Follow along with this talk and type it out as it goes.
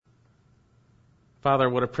Father,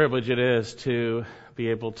 what a privilege it is to be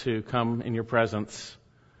able to come in your presence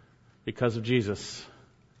because of Jesus,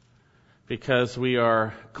 because we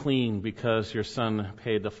are clean, because your Son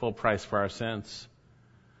paid the full price for our sins,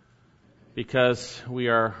 because we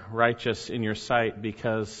are righteous in your sight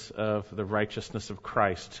because of the righteousness of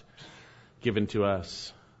Christ given to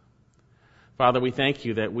us. Father, we thank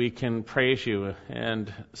you that we can praise you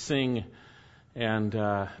and sing and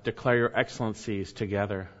declare your excellencies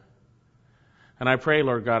together. And I pray,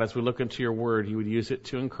 Lord God, as we look into your word, you would use it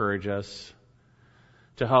to encourage us,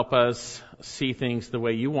 to help us see things the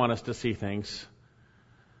way you want us to see things,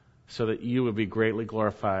 so that you would be greatly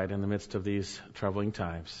glorified in the midst of these troubling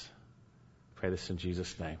times. Pray this in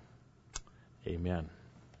Jesus' name. Amen.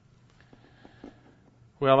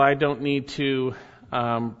 Well, I don't need to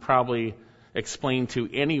probably explain to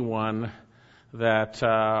anyone that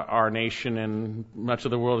our nation and much of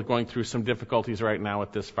the world is going through some difficulties right now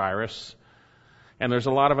with this virus. And there's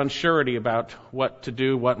a lot of uncertainty about what to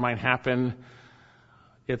do, what might happen.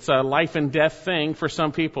 It's a life and death thing for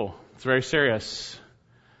some people. It's very serious.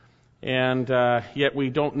 And yet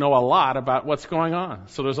we don't know a lot about what's going on.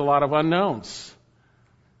 So there's a lot of unknowns.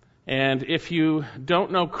 And if you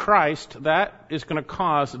don't know Christ, that is going to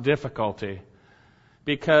cause difficulty.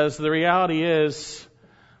 Because the reality is,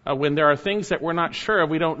 when there are things that we're not sure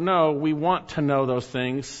of, we don't know, we want to know those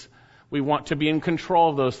things. We want to be in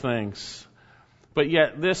control of those things. But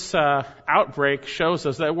yet this outbreak shows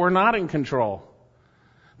us that we're not in control.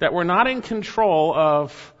 That we're not in control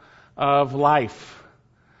of life.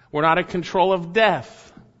 We're not in control of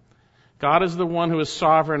death. God is the one who is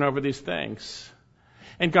sovereign over these things.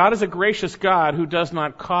 And God is a gracious God who does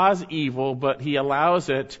not cause evil, but he allows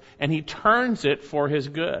it and he turns it for his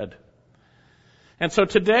good. And so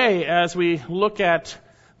today, as we look at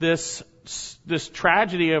this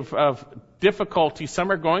tragedy of difficulty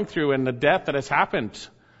some are going through and the death that has happened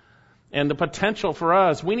and the potential for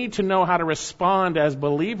us, we need to know how to respond as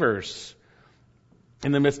believers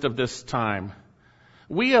in the midst of this time.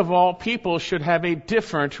 We of all people should have a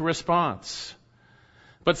different response.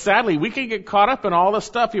 But sadly, we can get caught up in all the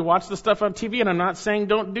stuff. You watch the stuff on TV, and I'm not saying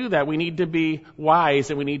don't do that. We need to be wise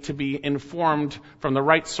and we need to be informed from the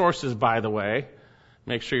right sources, by the way.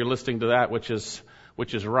 Make sure you're listening to that which is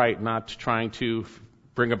right, not trying to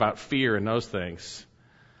bring about fear and those things.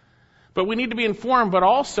 But we need to be informed, but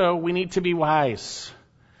also we need to be wise.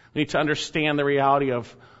 We need to understand the reality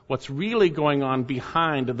of what's really going on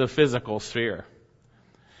behind the physical sphere.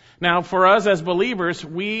 Now, for us as believers,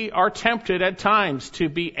 we are tempted at times to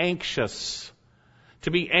be anxious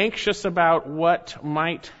about what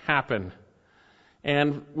might happen.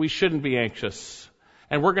 And we shouldn't be anxious.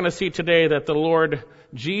 And we're going to see today that the Lord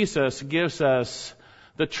Jesus gives us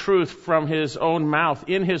the truth from his own mouth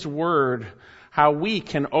in his word, how we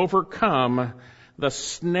can overcome the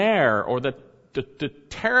snare or the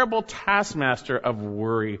terrible taskmaster of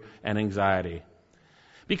worry and anxiety.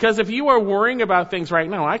 Because if you are worrying about things right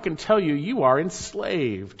now, I can tell you, you are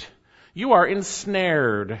enslaved. You are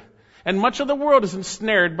ensnared. And much of the world is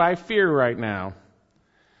ensnared by fear right now.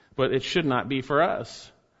 But it should not be for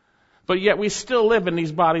us. But yet we still live in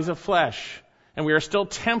these bodies of flesh. And we are still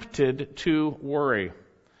tempted to worry.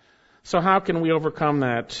 So how can we overcome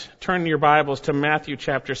that? Turn your Bibles to Matthew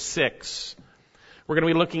chapter 6. We're going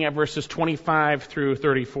to be looking at verses 25 through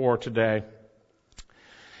 34 today.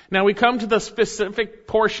 Now we come to the specific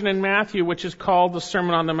portion in Matthew which is called the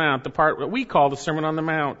Sermon on the Mount, the part that we call the Sermon on the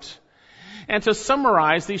Mount. And to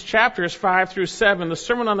summarize these chapters 5 through 7, the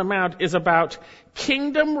Sermon on the Mount is about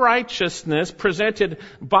kingdom righteousness presented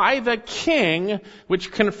by the king,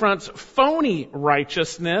 which confronts phony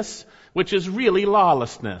righteousness, which is really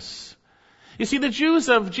lawlessness. You see, the Jews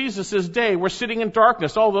of Jesus' day were sitting in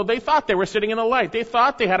darkness, although they thought they were sitting in the light. They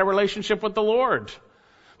thought they had a relationship with the Lord.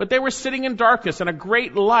 But they were sitting in darkness, and a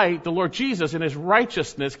great light, the Lord Jesus, in his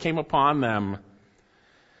righteousness came upon them.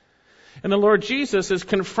 And the Lord Jesus is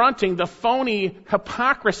confronting the phony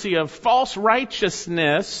hypocrisy of false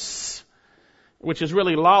righteousness, which is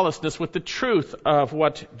really lawlessness, with the truth of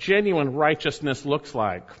what genuine righteousness looks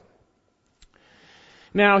like.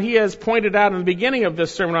 Now, he has pointed out in the beginning of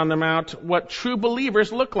this Sermon on the Mount what true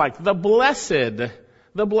believers look like. The blessed,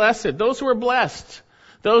 those who are blessed,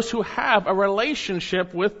 those who have a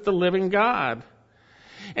relationship with the living God.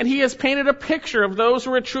 And he has painted a picture of those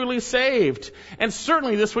who are truly saved. And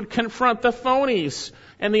certainly this would confront the phonies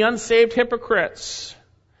and the unsaved hypocrites.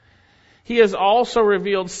 He has also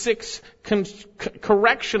revealed 6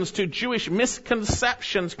 corrections to Jewish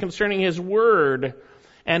misconceptions concerning his word,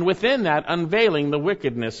 and within that unveiling the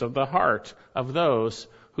wickedness of the heart of those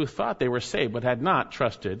who thought they were saved but had not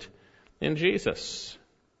trusted in Jesus.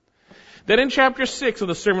 Then in chapter 6 of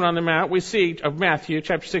the Sermon on the Mount,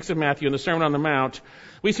 chapter 6 of Matthew, in the Sermon on the Mount,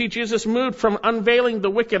 we see Jesus moved from unveiling the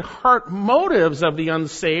wicked heart motives of the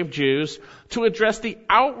unsaved Jews to address the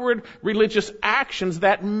outward religious actions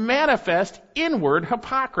that manifest inward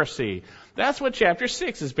hypocrisy. That's what chapter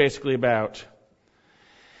 6 is basically about.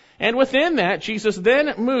 And within that, Jesus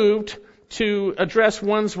then moved to address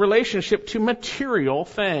one's relationship to material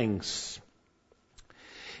things.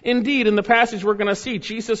 Indeed, in the passage we're going to see,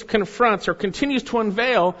 Jesus confronts or continues to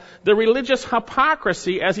unveil the religious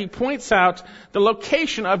hypocrisy as he points out the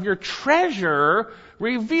location of your treasure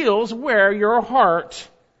reveals where your heart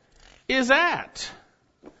is at.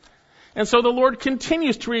 And so the Lord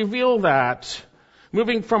continues to reveal that,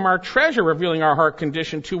 moving from our treasure revealing our heart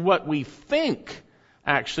condition to what we think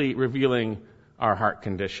actually revealing our heart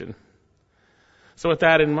condition. So with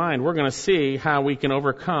that in mind, we're going to see how we can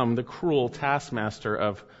overcome the cruel taskmaster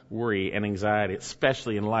of worry and anxiety,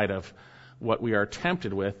 especially in light of what we are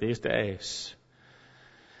tempted with these days.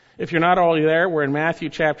 If you're not already there, we're in Matthew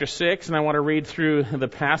chapter 6, and I want to read through the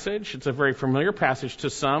passage. It's a very familiar passage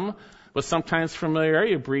to some, but sometimes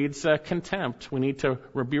familiarity breeds contempt. We need to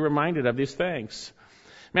be reminded of these things.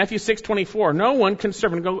 Matthew 6:24, no one can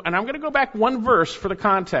serve, and I'm going to go back one verse for the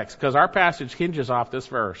context, because our passage hinges off this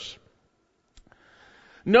verse.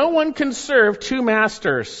 No one can serve two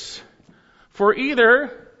masters, for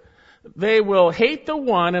either they will hate the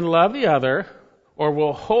one and love the other, or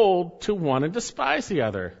will hold to one and despise the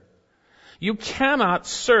other. You cannot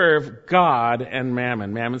serve God and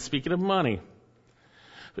mammon. Mammon speaking of money.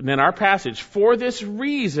 But then our passage, for this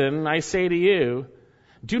reason I say to you,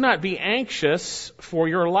 do not be anxious for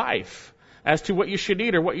your life, as to what you should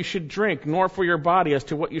eat or what you should drink, nor for your body as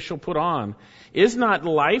to what you shall put on. Is not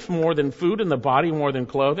life more than food and the body more than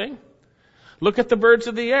clothing? Look at the birds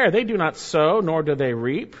of the air. They do not sow, nor do they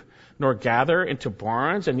reap, nor gather into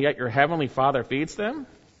barns, and yet your heavenly Father feeds them.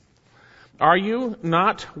 Are you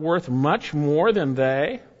not worth much more than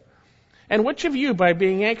they? And which of you, by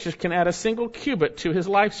being anxious, can add a single cubit to his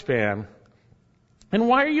lifespan? And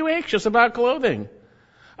why are you anxious about clothing?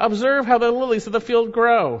 Observe how the lilies of the field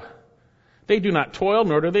grow. They do not toil,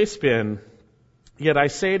 nor do they spin. Yet I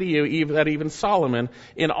say to you that even Solomon,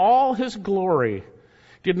 in all his glory,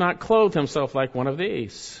 did not clothe himself like one of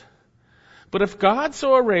these. But if God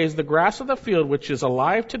so arrays the grass of the field, which is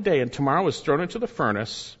alive today and tomorrow is thrown into the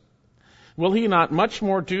furnace, will he not much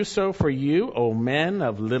more do so for you, O men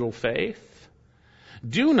of little faith?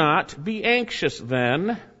 Do not be anxious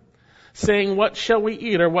then, saying, what shall we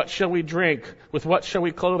eat or what shall we drink? With what shall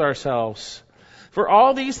we clothe ourselves? For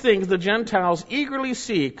all these things the Gentiles eagerly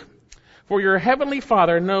seek, for your heavenly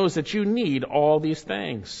Father knows that you need all these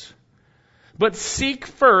things. But seek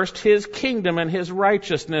first his kingdom and his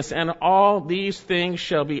righteousness, and all these things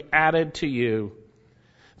shall be added to you.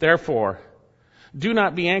 Therefore, do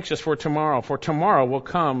not be anxious for tomorrow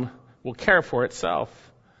will care for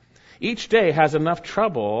itself. Each day has enough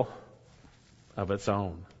trouble of its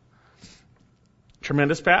own.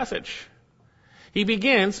 Tremendous passage. He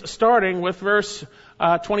begins starting with verse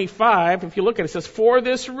 25. If you look at it, it says, for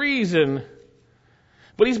this reason.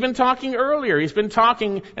 But he's been talking earlier. He's been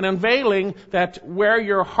talking and unveiling that where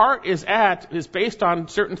your heart is at is based on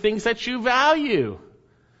certain things that you value.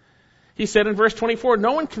 He said in verse 24,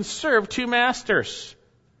 no one can serve two masters.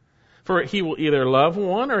 For he will either love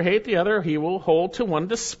one or hate the other. He will hold to one,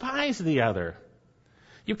 despise the other.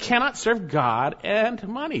 You cannot serve God and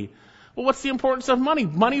money. Well, what's the importance of money?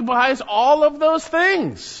 Money buys all of those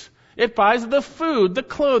things. It buys the food, the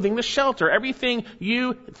clothing, the shelter, everything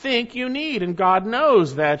you think you need, and God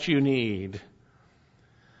knows that you need.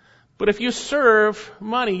 But if you serve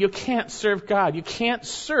money, you can't serve God. You can't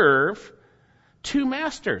serve two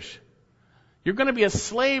masters. You're going to be a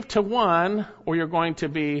slave to one, or you're going to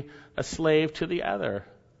be a slave to the other.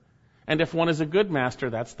 And if one is a good master,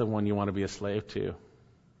 that's the one you want to be a slave to.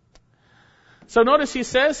 So notice he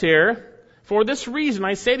says here, for this reason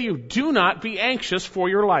I say to you, do not be anxious for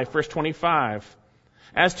your life. Verse 25.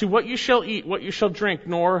 As to what you shall eat, what you shall drink,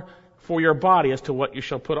 nor for your body as to what you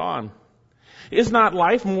shall put on. Is not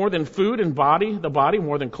life more than food, and the body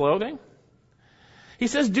more than clothing? He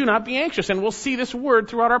says, do not be anxious, and we'll see this word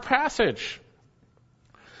throughout our passage.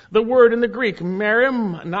 The word in the Greek,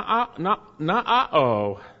 merim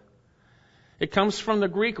na'ao. It comes from the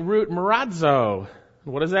Greek root merazo.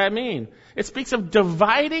 What does that mean? It speaks of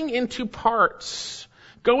dividing into parts,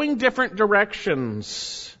 going different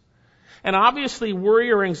directions. And obviously,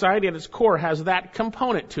 worry or anxiety at its core has that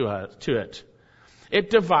component to it. It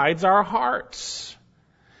divides our hearts.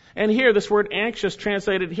 And here, this word anxious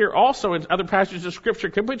translated here also in other passages of Scripture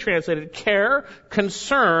could be translated care,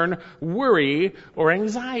 concern, worry, or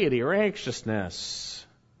anxiety or anxiousness.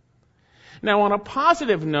 Now, on a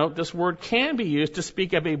positive note, this word can be used to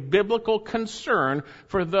speak of a biblical concern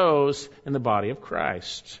for those in the body of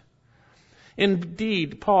Christ.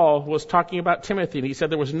 Indeed, Paul was talking about Timothy, and he said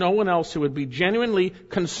there was no one else who would be genuinely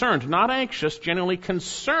concerned, not anxious, genuinely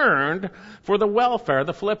concerned for the welfare of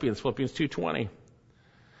the Philippians, Philippians 2:20.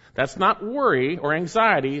 That's not worry or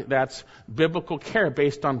anxiety, that's biblical care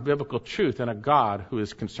based on biblical truth and a God who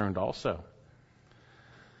is concerned also.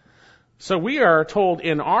 So we are told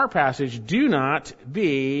in our passage, do not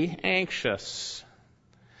be anxious.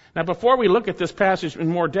 Now, before we look at this passage in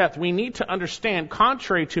more depth, we need to understand,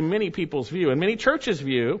 contrary to many people's view and many churches'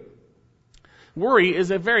 view, worry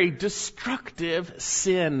is a very destructive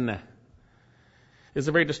sin. It's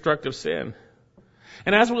a very destructive sin.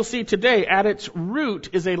 And as we'll see today, at its root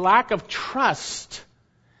is a lack of trust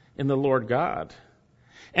in the Lord God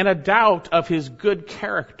and a doubt of His good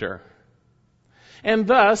character. And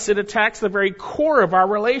thus, it attacks the very core of our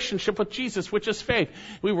relationship with Jesus, which is faith.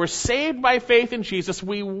 We were saved by faith in Jesus.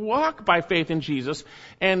 We walk by faith in Jesus.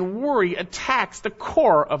 And worry attacks the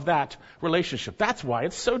core of that relationship. That's why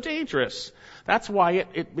it's so dangerous. That's why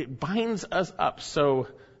it binds us up so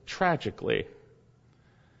tragically.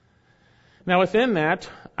 Now, within that,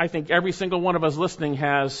 I think every single one of us listening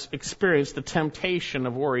has experienced the temptation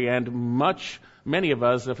of worry, and many of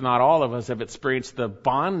us, if not all of us, have experienced the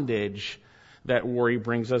bondage that worry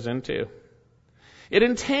brings us into. It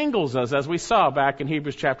entangles us, as we saw back in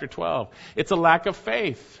Hebrews chapter 12. It's a lack of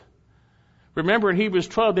faith. Remember, in Hebrews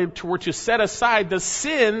 12, they were to set aside the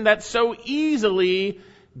sin that so easily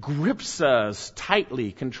grips us,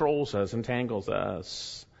 tightly controls us, entangles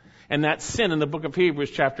us. And that sin in the book of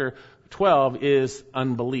Hebrews chapter 12 is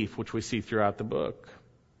unbelief, which we see throughout the book.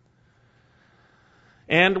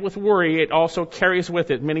 And with worry, it also carries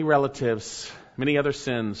with it many relatives, many other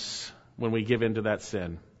sins when we give into that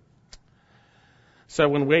sin. So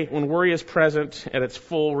when worry is present at its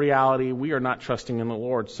full reality, we are not trusting in the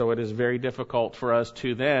Lord. So it is very difficult for us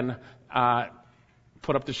to then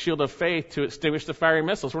put up the shield of faith to extinguish the fiery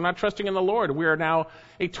missiles. We're not trusting in the Lord. We are now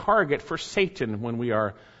a target for Satan when we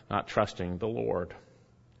are not trusting the Lord.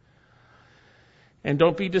 And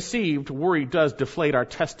don't be deceived, worry does deflate our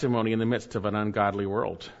testimony in the midst of an ungodly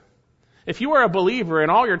world. If you are a believer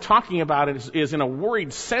and all you're talking about is in a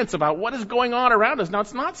worried sense about what is going on around us, now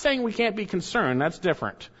it's not saying we can't be concerned, that's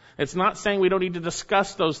different. It's not saying we don't need to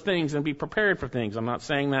discuss those things and be prepared for things, I'm not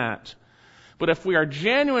saying that. But if we are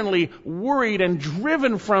genuinely worried and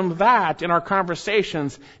driven from that in our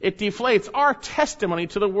conversations, it deflates our testimony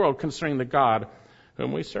to the world concerning the God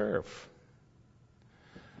whom we serve.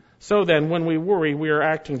 So then, when we worry, we are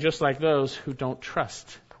acting just like those who don't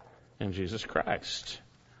trust in Jesus Christ.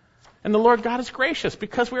 And the Lord God is gracious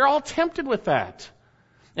because we're all tempted with that.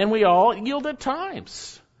 And we all yield at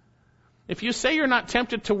times. If you say you're not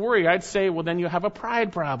tempted to worry, I'd say, well, then you have a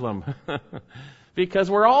pride problem. Because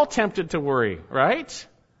we're all tempted to worry, right?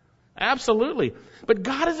 Absolutely. But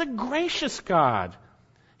God is a gracious God.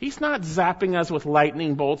 He's not zapping us with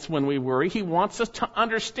lightning bolts when we worry. He wants us to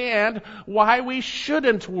understand why we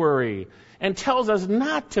shouldn't worry and tells us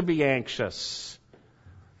not to be anxious.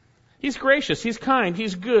 He's gracious, He's kind,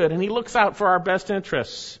 He's good, and He looks out for our best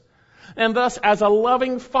interests. And thus, as a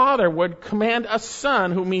loving father would command a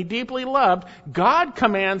son whom He deeply loved, God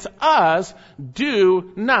commands us,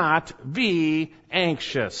 do not be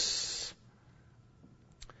anxious.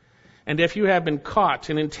 And if you have been caught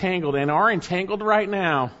and entangled and are entangled right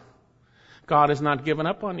now, God has not given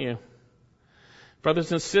up on you.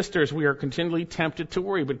 Brothers and sisters, we are continually tempted to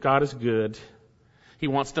worry, but God is good. He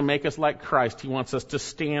wants to make us like Christ. He wants us to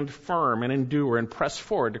stand firm and endure and press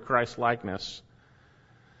forward to Christ's likeness.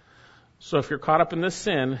 So if you're caught up in this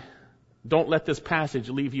sin, don't let this passage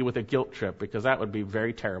leave you with a guilt trip, because that would be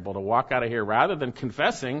very terrible to walk out of here rather than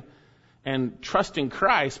confessing and trusting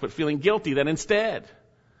Christ, but feeling guilty that instead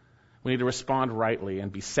we need to respond rightly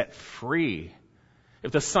and be set free.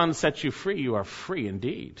 If the Son sets you free, you are free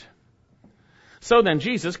indeed. So then,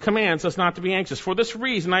 Jesus commands us not to be anxious. For this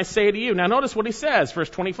reason, I say to you. Now notice what He says, verse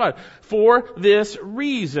 25. For this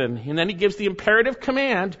reason. And then He gives the imperative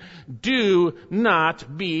command, do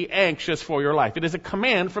not be anxious for your life. It is a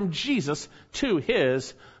command from Jesus to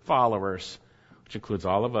His followers, which includes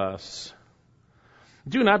all of us.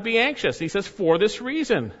 Do not be anxious. He says, for this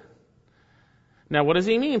reason. Now, what does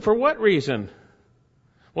He mean? For what reason?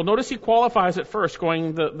 Well, notice He qualifies it first,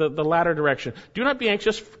 going the latter direction. Do not be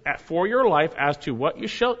anxious for your life as to what you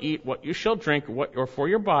shall eat, what you shall drink, or for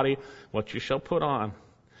your body, what you shall put on.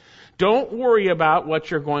 Don't worry about what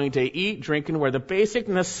you're going to eat, drink, and wear. The basic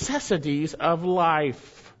necessities of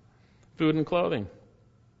life. Food and clothing.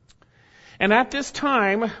 And at this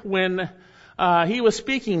time, when he was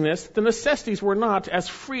speaking this, the necessities were not as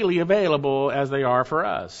freely available as they are for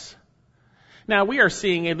us. Now, we are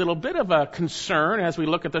seeing a little bit of a concern as we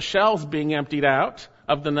look at the shelves being emptied out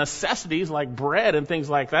of the necessities like bread and things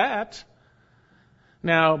like that.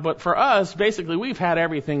 Now, but for us, basically, we've had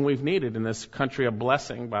everything we've needed in this country of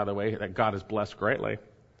blessing, by the way, that God has blessed greatly.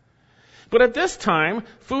 But at this time,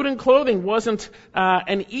 food and clothing wasn't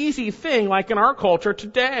an easy thing like in our culture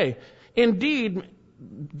today. Indeed,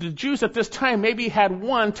 the Jews at this time maybe had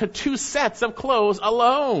 1 to 2 sets of clothes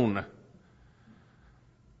alone.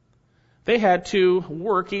 They had to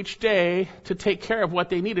work each day to take care of what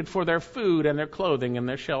they needed for their food and their clothing and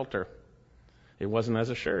their shelter. It wasn't as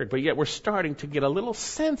assured, but yet we're starting to get a little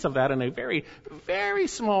sense of that in a very, very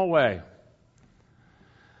small way.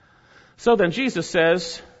 So then Jesus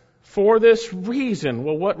says, for this reason.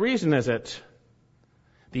 Well, what reason is it?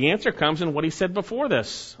 The answer comes in what he said before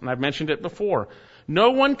this, and I've mentioned it before. No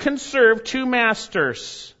one can serve 2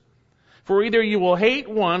 masters. For either you will hate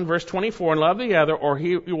one, verse 24, and love the other, or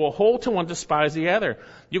you will hold to one, despise the other.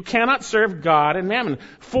 You cannot serve God and mammon.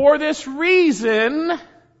 For this reason,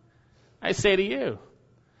 I say to you.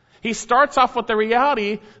 He starts off with the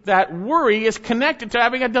reality that worry is connected to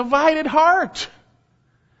having a divided heart.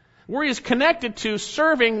 Worry is connected to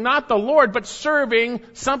serving not the Lord, but serving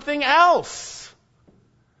something else.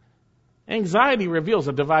 Anxiety reveals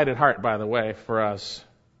a divided heart, by the way, for us.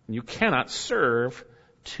 You cannot serve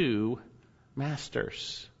 2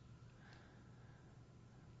 masters.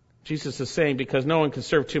 Jesus is saying because no one can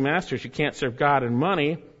serve 2 masters, you can't serve God and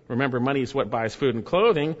money. Remember, money is what buys food and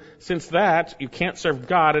clothing. Since that, you can't serve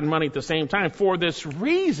God and money at the same time. For this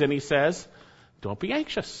reason, he says, don't be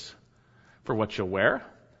anxious for what you'll wear,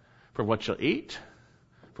 for what you'll eat,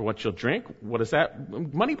 for what you'll drink. What is that?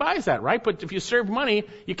 Money buys that, right? But if you serve money,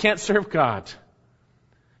 you can't serve God.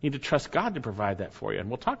 You need to trust God to provide that for you, and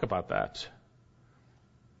we'll talk about that.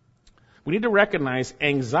 We need to recognize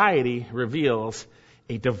anxiety reveals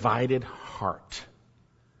a divided heart.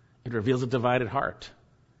 It reveals a divided heart.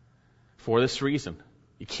 For this reason,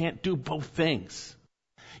 you can't do both things.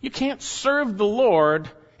 You can't serve the Lord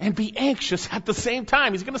and be anxious at the same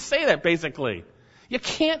time. He's going to say that basically. You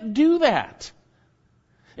can't do that.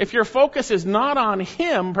 If your focus is not on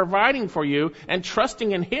Him providing for you and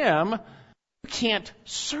trusting in Him, you can't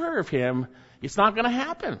serve Him. It's not going to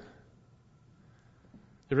happen.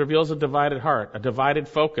 It reveals a divided heart, a divided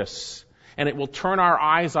focus, and it will turn our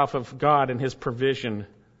eyes off of God and His provision.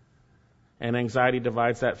 And anxiety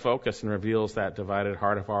divides that focus and reveals that divided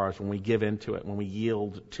heart of ours when we give into it, when we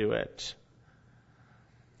yield to it.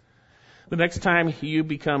 The next time you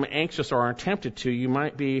become anxious or are tempted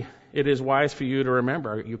to, it is wise for you to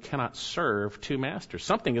remember you cannot serve 2 masters.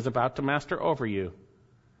 Something is about to master over you.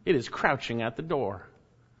 It is crouching at the door.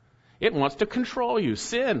 It wants to control you.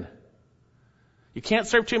 Sin. You can't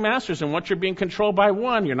serve 2 masters, and once you're being controlled by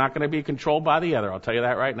one, you're not going to be controlled by the other. I'll tell you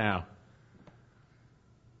that right now.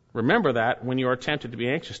 Remember that when you are tempted to be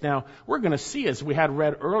anxious. Now, we're going to see, as we had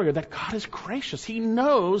read earlier, that God is gracious. He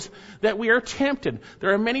knows that we are tempted.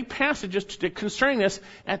 There are many passages concerning this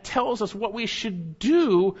that tells us what we should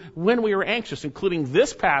do when we are anxious, including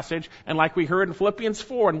this passage, and like we heard in Philippians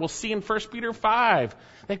 4, and we'll see in 1 Peter 5,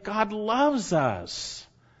 that God loves us.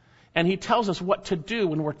 And He tells us what to do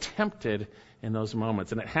when we're tempted in those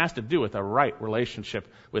moments. And it has to do with a right relationship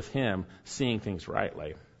with Him, seeing things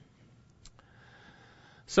rightly.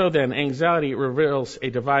 So then, anxiety reveals a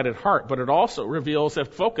divided heart, but it also reveals a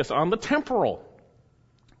focus on the temporal.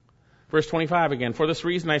 Verse 25 again, for this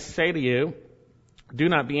reason I say to you, do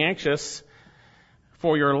not be anxious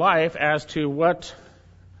for your life as to what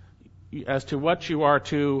you are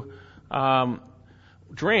to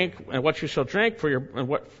drink, and what you shall drink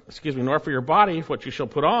nor for your body what you shall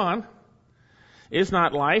put on. Is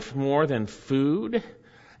not life more than food,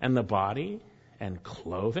 and the body and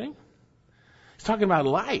clothing? He's talking about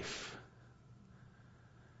life.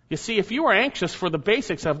 You see, if you are anxious for the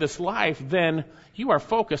basics of this life, then you are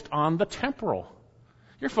focused on the temporal.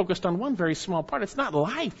 You're focused on one very small part. It's not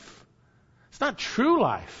life. It's not true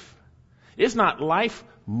life. Is not life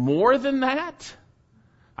more than that?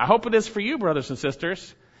 I hope it is for you, brothers and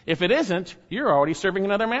sisters. If it isn't, you're already serving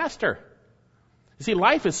another master. You see,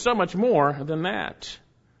 life is so much more than that.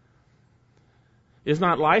 Is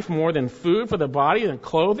not life more than food for the body than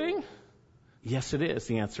clothing? Yes, it is.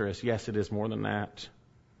 The answer is yes, it is more than that.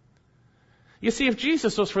 You see, if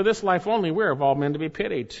Jesus was for this life only, we're of all men to be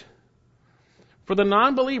pitied. For the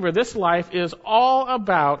non-believer, this life is all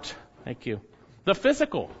about, the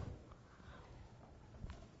physical.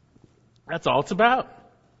 That's all it's about.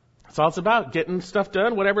 That's all it's about, getting stuff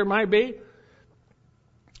done, whatever it might be.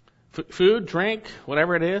 Food, drink,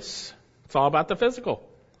 whatever it is. It's all about the physical.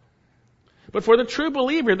 But for the true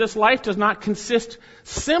believer, this life does not consist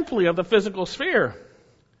simply of the physical sphere.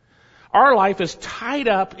 Our life is tied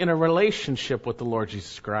up in a relationship with the Lord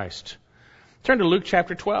Jesus Christ. Turn to Luke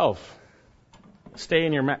chapter 12. Stay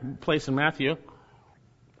in your place in Matthew.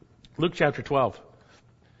 Luke chapter 12,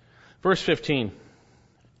 verse 15.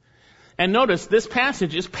 And notice this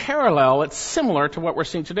passage is parallel. It's similar to what we're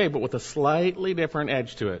seeing today, but with a slightly different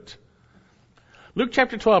edge to it. Luke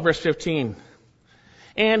chapter 12, verse 15.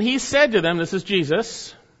 And he said to them, this is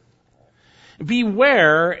Jesus,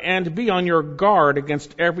 beware and be on your guard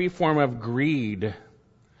against every form of greed.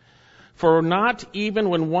 For not even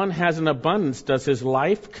when one has an abundance does his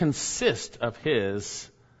life consist of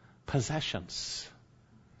his possessions.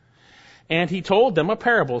 And he told them a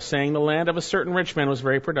parable, saying, the land of a certain rich man was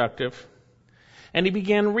very productive. And he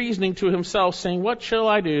began reasoning to himself, saying, what shall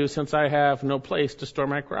I do, since I have no place to store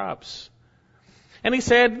my crops? And he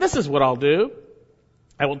said, this is what I'll do.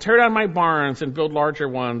 I will tear down my barns and build larger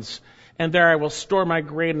ones, and there I will store my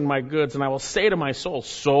grain and my goods. And I will say to my soul,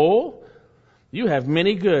 soul, you have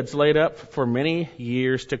many goods laid up for many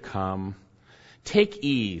years to come. Take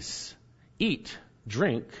ease, eat,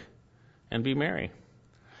 drink, and be merry.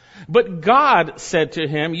 But God said to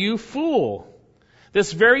him, you fool,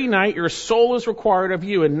 this very night your soul is required of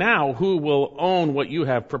you, and now who will own what you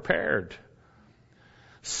have prepared?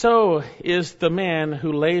 So is the man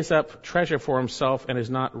who lays up treasure for himself and is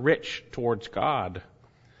not rich towards God.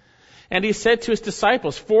 And he said to his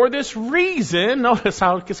disciples, for this reason, notice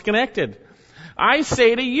how it's connected, I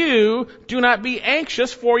say to you, do not be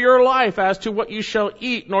anxious for your life as to what you shall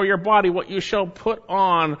eat, nor your body what you shall put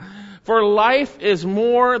on. For life is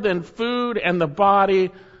more than food, and the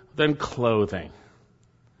body than clothing.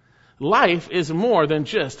 Life is more than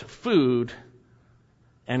just food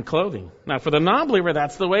and clothing. Now, for the non-believer,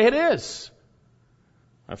 that's the way it is.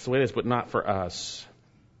 That's the way it is, but not for us.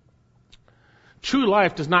 True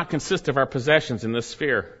life does not consist of our possessions in this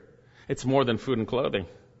sphere. It's more than food and clothing.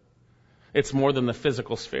 It's more than the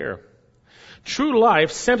physical sphere. True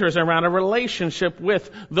life centers around a relationship with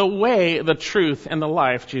the way, the truth, and the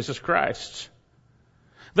life, Jesus Christ.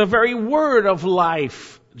 The very word of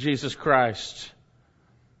life, Jesus Christ.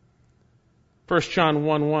 1 John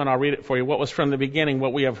 1:1, I'll read it for you. What was from the beginning,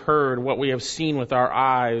 what we have heard, what we have seen with our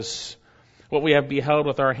eyes, what we have beheld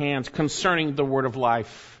with our hands concerning the word of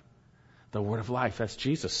life. The word of life, that's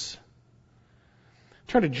Jesus.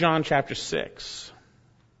 Turn to John chapter 6.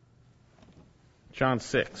 John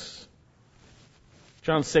 6.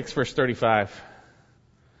 John 6, verse 35.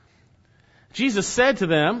 Jesus said to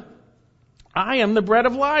them, I am the bread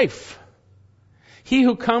of life. He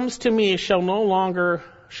who comes to me shall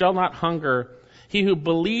not hunger. He who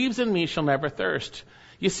believes in me shall never thirst.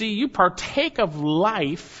 You see, you partake of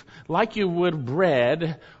life like you would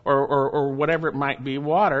bread or whatever it might be,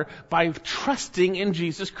 water, by trusting in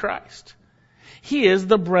Jesus Christ. He is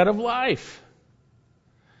the bread of life.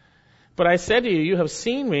 But I said to you, you have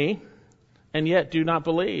seen me, and yet do not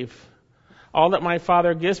believe. All that my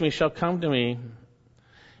Father gives me shall come to me,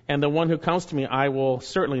 and the one who comes to me I will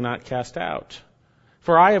certainly not cast out.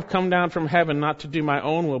 For I have come down from heaven not to do my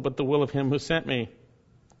own will, but the will of him who sent me.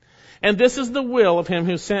 And this is the will of him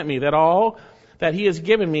who sent me, that all that he has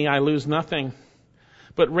given me I lose nothing,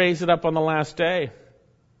 but raise it up on the last day.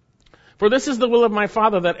 For this is the will of my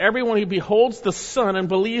Father, that everyone who beholds the Son and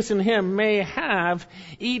believes in him may have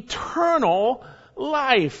eternal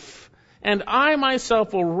life. And I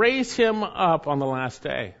myself will raise him up on the last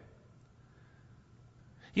day.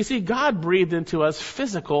 You see, God breathed into us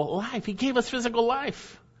physical life. He gave us physical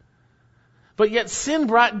life. But yet sin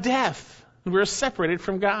brought death. We were separated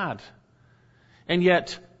from God. And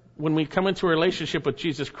yet, when we come into a relationship with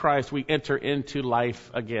Jesus Christ, we enter into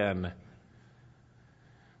life again.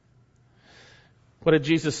 What did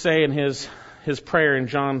Jesus say in his prayer in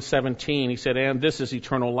John 17? He said, and this is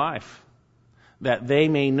eternal life, that they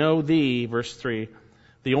may know thee, verse 3,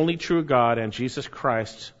 the only true God, and Jesus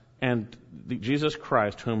Christ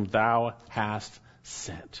whom thou hast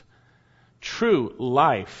sent. True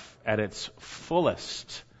life at its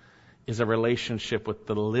fullest is a relationship with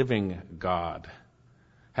the living God,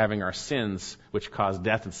 having our sins, which cause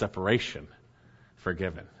death and separation,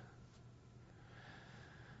 forgiven.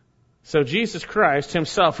 So Jesus Christ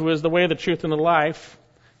himself, who is the way, the truth, and the life,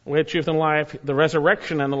 the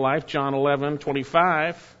resurrection and the life, John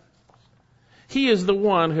 11:25, he is the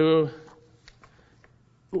one who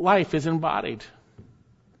life is embodied.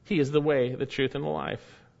 He is the way, the truth, and the life.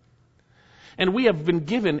 And we have been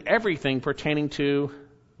given everything pertaining to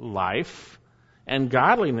life and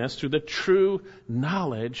godliness through the true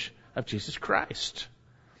knowledge of Jesus Christ.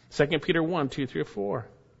 2 Peter 1, 2, 3, 4.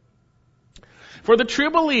 For the true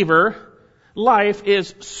believer, life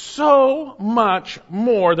is so much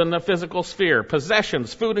more than the physical sphere,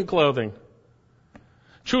 possessions, food, and clothing.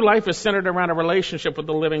 True life is centered around a relationship with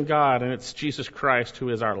the living God, and it's Jesus Christ who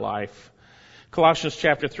is our life. Colossians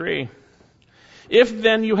chapter 3. If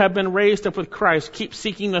then you have been raised up with Christ, keep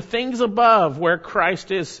seeking the things above where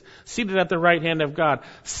Christ is seated at the right hand of God.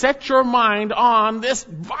 Set your mind on this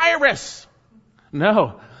virus.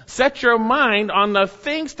 No. Set your mind on the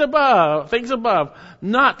things above,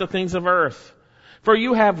 not the things of earth. For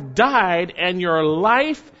you have died, and your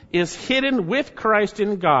life is hidden with Christ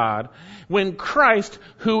in God. When Christ,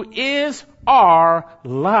 who is our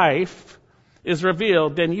life, is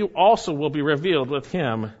revealed, then you also will be revealed with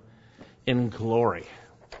him in glory.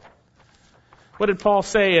 What did Paul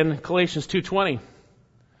say in Galatians 2:20?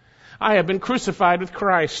 I have been crucified with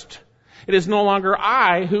Christ. It is no longer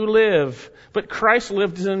I who live, but Christ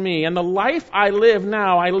lives in me. And the life I live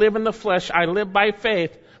now, I live in the flesh. I live by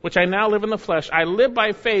faith, which I now live in the flesh. I live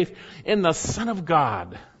by faith in the Son of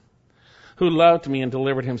God, who loved me and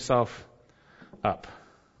delivered himself up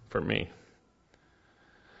for me.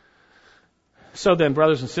 So then,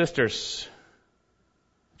 brothers and sisters,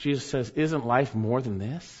 Jesus says, isn't life more than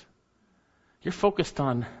this? You're focused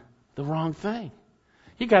on the wrong thing.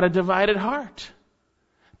 You got a divided heart.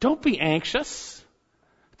 Don't be anxious.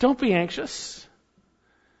 Don't be anxious.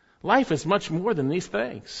 Life is much more than these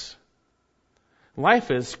things. Life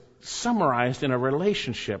is summarized in a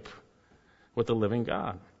relationship with the living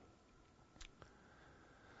God.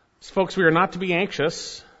 So folks, we are not to be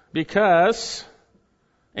anxious because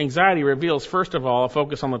anxiety reveals, first of all, a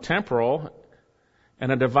focus on the temporal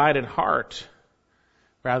and a divided heart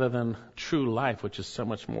rather than true life, which is so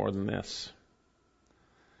much more than this.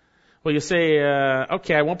 Well, you say,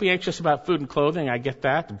 okay, I won't be anxious about food and clothing. I get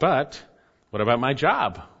that. But what about my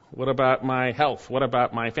job? What about my health? What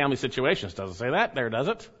about my family situations? Doesn't say that there, does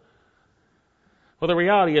it? Well, the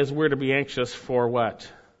reality is we're to be anxious for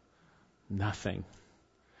what? Nothing.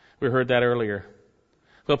 We heard that earlier.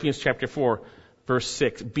 Philippians chapter 4, verse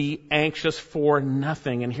 6. Be anxious for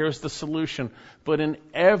nothing. And here's the solution. But in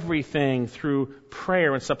everything through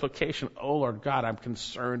prayer and supplication, oh Lord God, I'm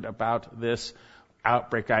concerned about this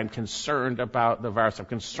outbreak. I'm concerned about the virus. I'm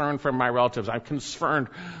concerned for my relatives. I'm concerned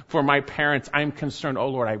for my parents. I'm concerned. Oh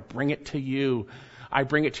Lord, I bring it to you. I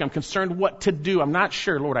bring it to you. I'm concerned what to do. I'm not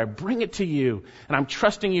sure. Lord, I bring it to you. And I'm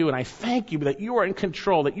trusting you. And I thank you that you are in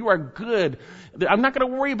control, that you are good. That I'm not going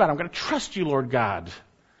to worry about it. I'm going to trust you, Lord God.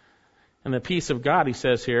 And the peace of God, he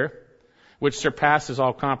says here, which surpasses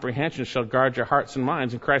all comprehension, shall guard your hearts and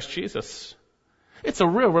minds in Christ Jesus. It's a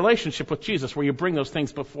real relationship with Jesus where you bring those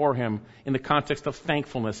things before him in the context of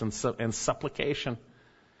thankfulness and supplication.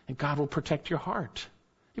 And God will protect your heart.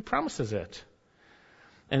 He promises it.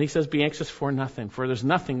 And he says, be anxious for nothing, for there's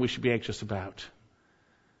nothing we should be anxious about.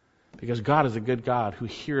 Because God is a good God who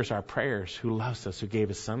hears our prayers, who loves us, who gave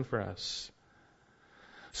his son for us.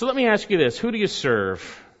 So let me ask you this. Who do you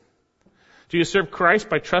serve? Do you serve Christ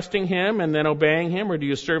by trusting him and then obeying him? Or do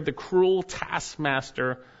you serve the cruel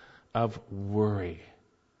taskmaster of worry?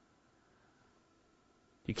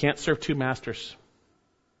 You can't serve two masters.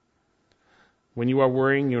 When you are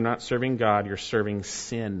worrying, you're not serving God, you're serving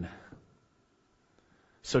sin.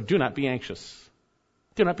 So do not be anxious.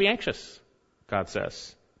 Do not be anxious, God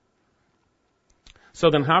says.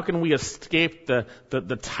 So then how can we escape the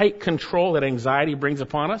tight control that anxiety brings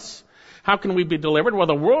upon us? How can we be delivered? Well,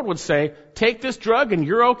 the world would say, take this drug and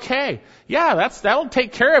you're okay. Yeah, that'll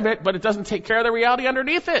take care of it, but it doesn't take care of the reality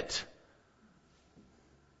underneath it.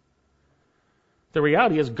 The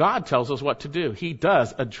reality is God tells us what to do. He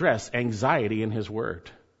does address anxiety in his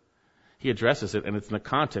word. He addresses it, and it's in the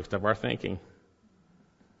context of our thinking.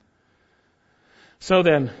 So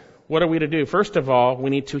then, what are we to do? First of all,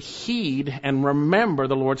 we need to heed and remember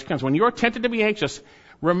the Lord's commands. When you're tempted to be anxious,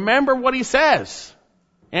 remember what he says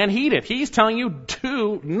and heed it. He's telling you,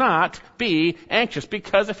 do not be anxious,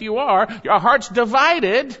 because if you are, your heart's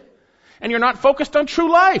divided and you're not focused on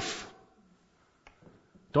true life.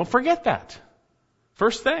 Don't forget that.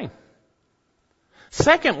 First thing.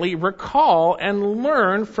 Secondly, recall and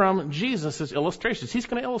learn from Jesus' illustrations. He's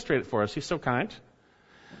going to illustrate it for us. He's so kind.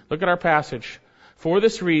 Look at our passage. For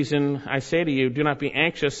this reason, I say to you, do not be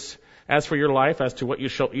anxious as for your life, as to what you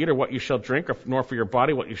shall eat or what you shall drink, nor for your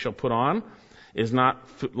body what you shall put on. Is not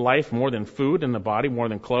life more than food, and the body more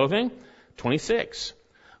than clothing? 26.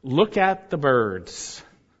 Look at the birds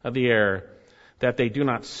of the air. that they do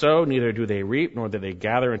not sow, neither do they reap, nor do they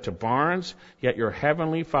gather into barns, yet your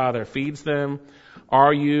heavenly Father feeds them.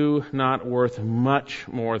 Are you not worth much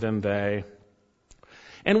more than they?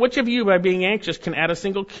 And which of you, by being anxious, can add a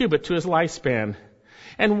single cubit to his lifespan?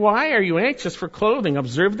 And why are you anxious for clothing?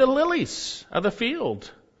 Observe the lilies of the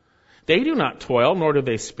field. They do not toil, nor do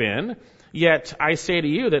they spin. Yet I say to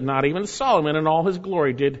you that not even Solomon in all his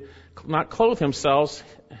glory did not clothe himself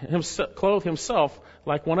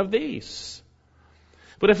like one of these.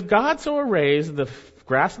 But if God so arrays the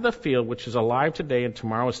grass of the field, which is alive today and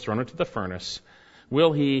tomorrow is thrown into the furnace,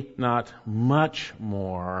 will he not much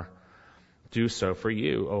more do so for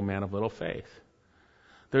you, O man of little faith?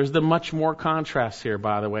 There's the much more contrast here,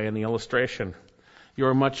 by the way, in the illustration.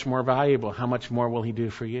 You're much more valuable. How much more will he do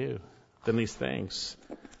for you than these things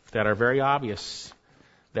that are very obvious,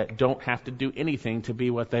 that don't have to do anything to be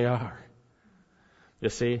what they are? You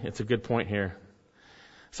see, it's a good point here.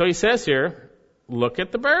 So he says here, look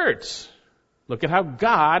at the birds. Look at how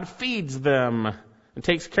God feeds them and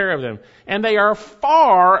takes care of them. And they are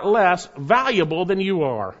far less valuable than you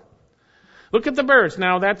are. Look at the birds.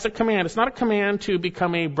 Now, that's a command. It's not a command to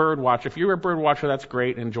become a bird watcher. If you're a bird watcher, that's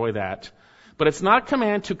great. Enjoy that. But it's not a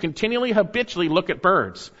command to continually, habitually look at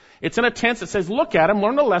birds. It's in a tense that says, look at them,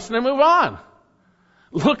 learn the lesson, and move on.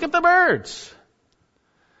 Look at the birds.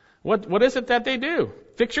 What is it that they do?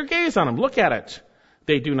 Fix your gaze on them. Look at it.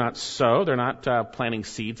 They do not sow. They're not planting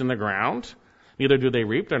seeds in the ground. Neither do they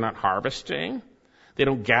reap. They're not harvesting. They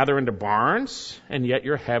don't gather into barns. And yet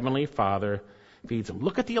your heavenly Father feeds them.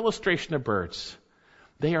 Look at the illustration of birds.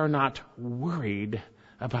 They are not worried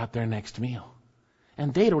about their next meal.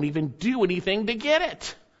 And they don't even do anything to get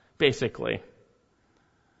it, basically.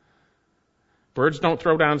 Birds don't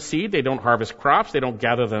throw down seed. They don't harvest crops. They don't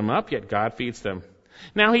gather them up, yet God feeds them.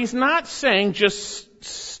 Now, he's not saying just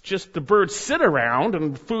the birds sit around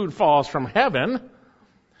and food falls from heaven.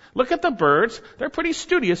 Look at the birds. They're pretty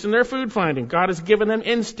studious in their food finding. God has given them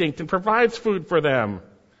instinct and provides food for them.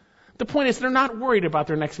 The point is, they're not worried about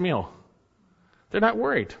their next meal. They're not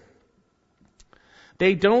worried.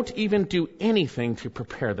 They don't even do anything to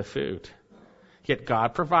prepare the food. Yet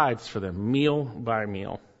God provides for them meal by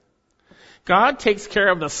meal. God takes care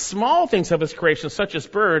of the small things of his creation, such as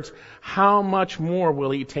birds. How much more will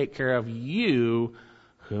he take care of you,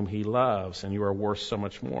 whom he loves? And you are worth so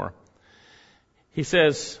much more. He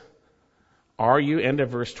says, are you, end of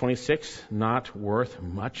verse 26, not worth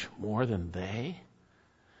much more than they?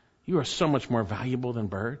 You are so much more valuable than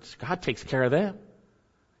birds. God takes care of them.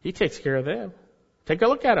 He takes care of them. Take a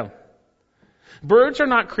look at them. Birds are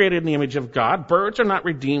not created in the image of God. Birds are not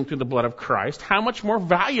redeemed through the blood of Christ. How much more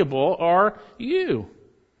valuable are you?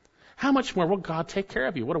 How much more will God take care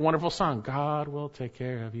of you? What a wonderful song. God will take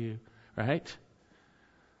care of you. Right?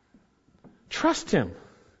 Trust him.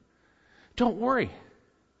 Don't worry.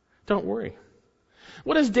 Don't worry.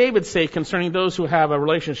 What does David say concerning those who have a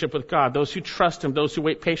relationship with God, those who trust him, those who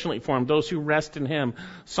wait patiently for him, those who rest in him?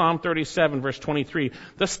 Psalm 37, verse 23.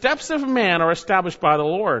 The steps of man are established by the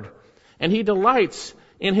Lord, and he delights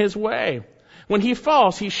in his way. When he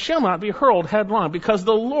falls, he shall not be hurled headlong, because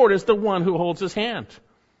the Lord is the one who holds his hand.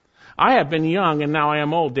 I have been young, and now I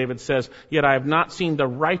am old, David says, yet I have not seen the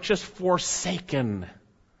righteous forsaken,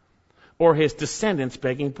 or his descendants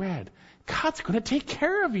begging bread. God's going to take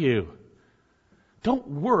care of you. Don't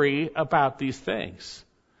worry about these things.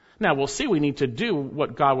 Now, we'll see we need to do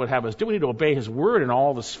what God would have us do. We need to obey his word in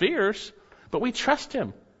all the spheres, but we trust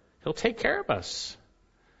him. He'll take care of us.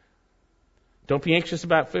 Don't be anxious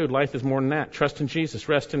about food. Life is more than that. Trust in Jesus.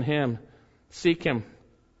 Rest in him. Seek him,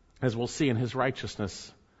 as we'll see in his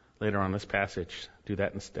righteousness later on in this passage. Do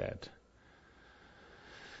that instead.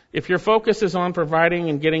 If your focus is on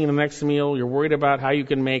providing and getting the next meal, you're worried about how you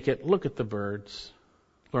can make it, look at the birds.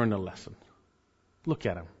 Learn the lesson. Look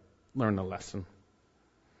at them. Learn the lesson.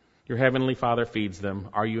 Your heavenly Father feeds them.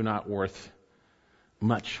 Are you not worth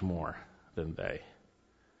much more than they?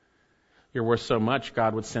 You're worth so much,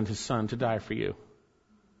 God would send his Son to die for you.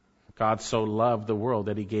 God so loved the world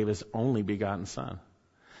that he gave his only begotten Son,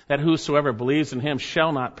 that whosoever believes in him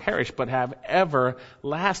shall not perish, but have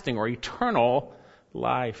everlasting or eternal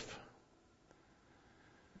life.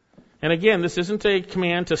 And again, this isn't a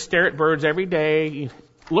command to stare at birds every day.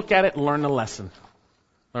 Look at it and learn the lesson.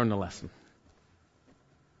 Learn the lesson.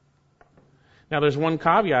 Now, there's one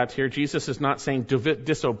caveat here. Jesus is not saying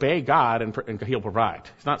disobey God and he'll provide.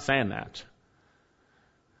 He's not saying that.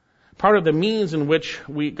 Part of the means in which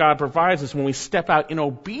God provides is when we step out in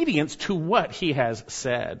obedience to what he has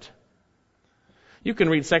said. You can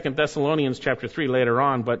read 2 Thessalonians chapter 3 later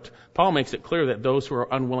on, but Paul makes it clear that those who are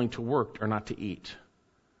unwilling to work are not to eat.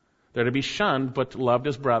 They're to be shunned, but loved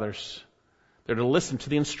as brothers. They're to listen to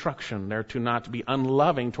the instruction. They're to not be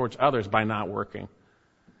unloving towards others by not working.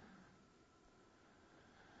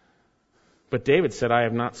 But David said, I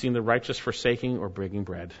have not seen the righteous forsaking or breaking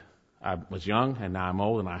bread. I was young and now I'm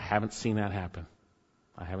old and I haven't seen that happen.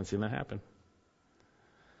 I haven't seen that happen.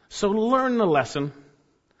 So learn the lesson.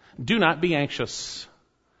 Do not be anxious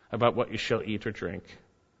about what you shall eat or drink.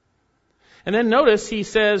 And then notice he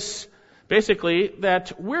says basically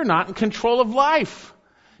that we're not in control of life.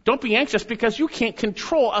 Don't be anxious because you can't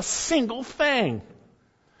control a single thing.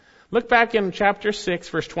 Look back in chapter 6,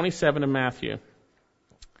 verse 27 of Matthew.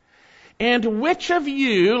 And which of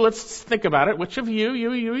you, let's think about it, which of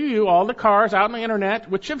you, all the cars out on the internet,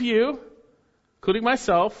 which of you, including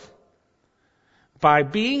myself, by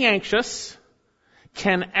being anxious,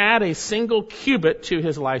 can add a single cubit to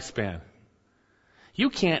his lifespan? You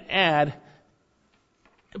can't add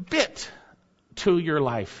a bit to your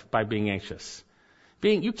life by being anxious.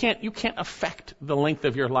 You can't affect the length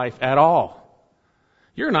of your life at all.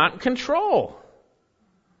 You're not in control.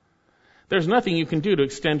 There's nothing you can do to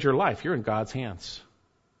extend your life. You're in God's hands.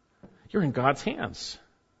 You're in God's hands.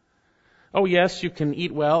 Oh, yes, you can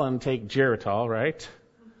eat well and take Geritol, right?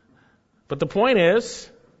 But the point is,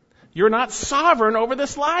 you're not sovereign over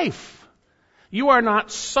this life. You are not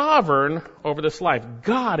sovereign over this life.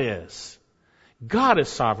 God is. God is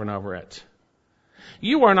sovereign over it.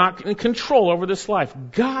 You are not in control over this life.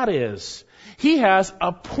 God is. He has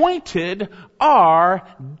appointed our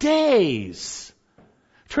days.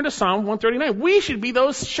 Turn to Psalm 139. We should be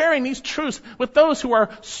those sharing these truths with those who are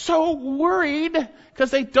so worried because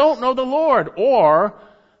they don't know the Lord or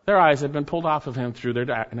their eyes have been pulled off of Him through their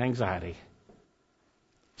anxiety.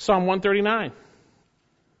 Psalm 139,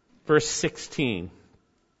 verse 16.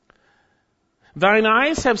 Thine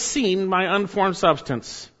eyes have seen my unformed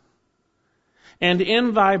substance, and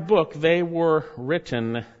in thy book they were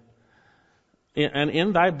written, and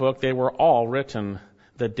in thy book they were all written,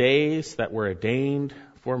 the days that were ordained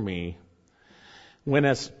for me, when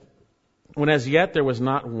as yet there was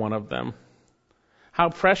not one of them. How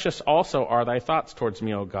precious also are thy thoughts towards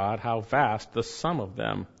me, O God, how vast the sum of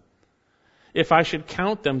them. If I should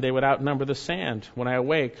count them, they would outnumber the sand. When I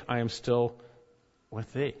awake, I am still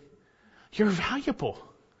with thee. You're valuable.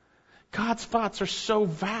 God's thoughts are so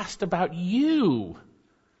vast about you.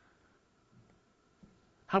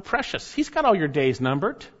 How precious. He's got all your days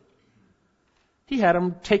numbered. He had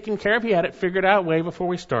them taken care of. He had it figured out way before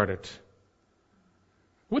we started.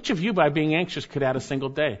 Which of you, by being anxious, could add a single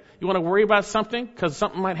day? You want to worry about something because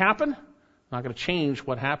something might happen? Not going to change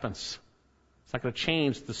what happens. It's not going to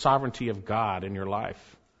change the sovereignty of God in your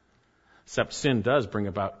life. Except sin does bring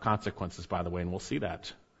about consequences, by the way, and we'll see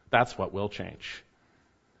that. That's what will change.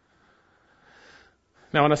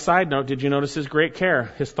 Now, on a side note, did you notice his great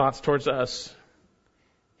care, his thoughts towards us?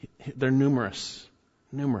 They're numerous.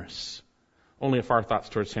 Numerous. Only if our thoughts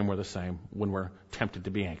towards him were the same when we're tempted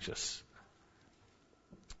to be anxious.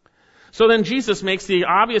 So then Jesus makes the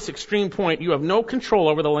obvious extreme point. You have no control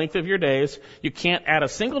over the length of your days. You can't add a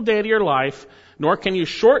single day to your life, nor can you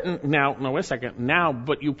shorten,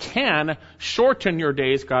 but you can shorten your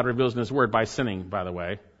days, God reveals in His Word, by sinning, by the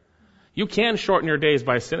way. You can shorten your days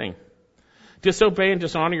by sinning. Disobey and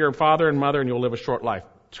dishonor your father and mother and you'll live a short life.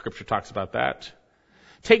 Scripture talks about that.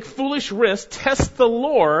 Take foolish risks, test the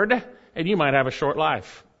Lord, and you might have a short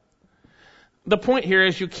life. The point here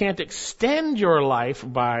is you can't extend your life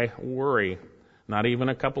by worry. Not even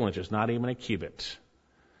a couple inches, not even a cubit.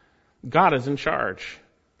 God is in charge.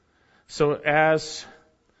 So as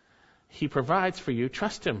He provides for you,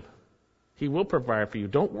 trust Him. He will provide for you.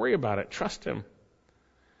 Don't worry about it. Trust Him.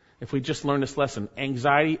 If we just learn this lesson,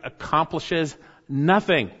 anxiety accomplishes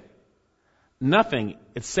nothing. Nothing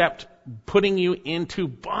except putting you into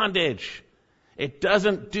bondage. It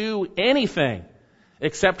doesn't do anything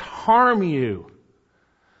except harm you.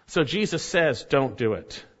 So Jesus says, don't do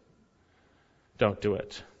it. Don't do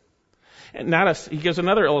it. And notice, he gives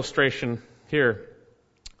another illustration here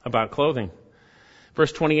about clothing.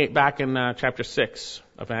 Verse 28 back in chapter 6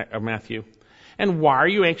 of Matthew. And why are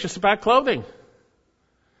you anxious about clothing?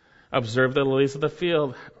 Observe the lilies of the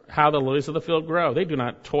field, how the lilies of the field grow. They do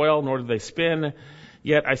not toil, nor do they spin.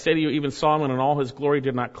 Yet I say to you, even Solomon in all his glory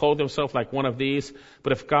did not clothe himself like one of these.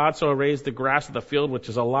 But if God so arrays the grass of the field, which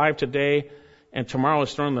is alive today and tomorrow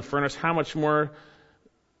is thrown in the furnace, how much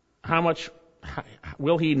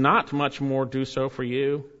will He not much more do so for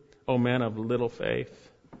you, O men of little faith?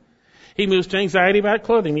 He moves to anxiety about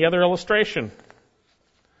clothing, the other illustration.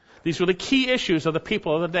 These were the key issues of the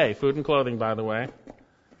people of the day, food and clothing, by the way.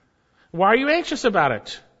 Why are you anxious about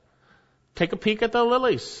it? Take a peek at the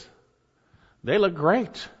lilies. They look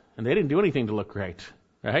great, and they didn't do anything to look great.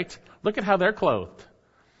 right? Look at how they're clothed.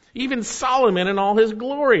 Even Solomon in all his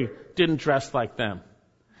glory didn't dress like them.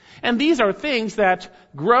 And these are things that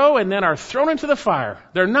grow and then are thrown into the fire.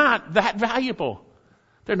 They're not that valuable.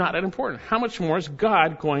 They're not that important. How much more is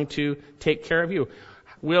God going to take care of you?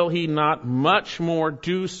 Will he not much more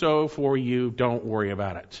do so for you? Don't worry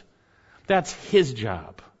about it. That's his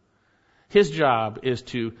job. His job is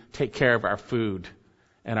to take care of our food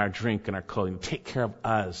and our drink and our clothing. Take care of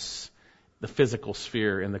us, the physical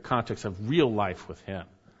sphere, in the context of real life with him.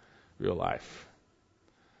 Real life.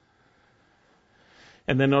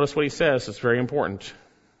 And then notice what he says. It's very important.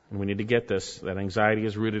 And we need to get this, that anxiety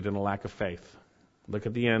is rooted in a lack of faith. Look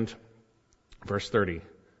at the end. Verse 30.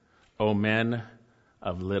 O men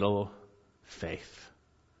of little faith.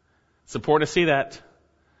 It's important to see that.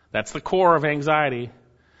 That's the core of anxiety.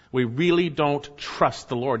 We really don't trust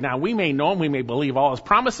the Lord. Now, we may know him, we may believe all his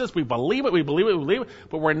promises, we believe it,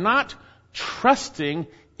 but we're not trusting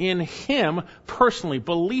in him personally,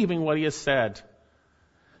 believing what he has said.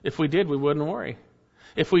 If we did, we wouldn't worry.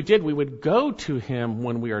 If we did, we would go to him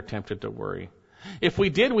when we are tempted to worry. If we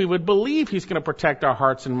did, we would believe he's going to protect our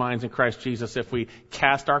hearts and minds in Christ Jesus if we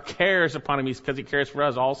cast our cares upon him, because he cares for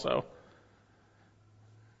us also.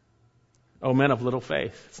 O men of little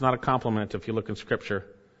faith. It's not a compliment if you look in Scripture.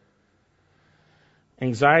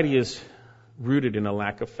 Anxiety is rooted in a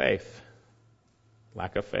lack of faith.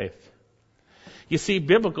 Lack of faith. You see,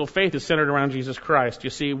 biblical faith is centered around Jesus Christ. You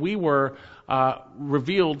see, we were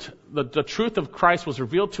revealed, the truth of Christ was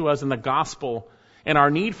revealed to us in the gospel and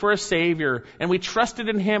our need for a Savior. And we trusted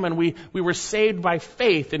in him, and we were saved by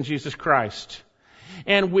faith in Jesus Christ.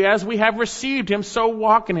 And as we have received him, so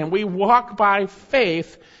walk in him. We walk by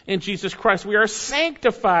faith in Jesus Christ. We are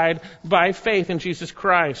sanctified by faith in Jesus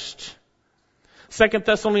Christ. 2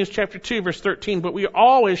 Thessalonians chapter 2, verse 13, but we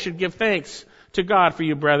always should give thanks to God for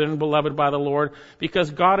you, brethren, beloved by the Lord,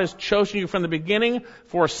 because God has chosen you from the beginning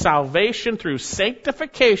for salvation through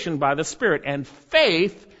sanctification by the Spirit and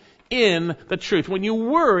faith in the truth. When you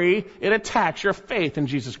worry, it attacks your faith in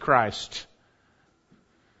Jesus Christ.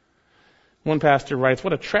 One pastor writes,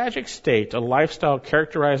 what a tragic state, a lifestyle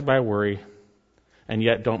characterized by worry, and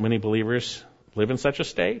yet don't many believers live in such a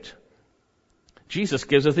state? Jesus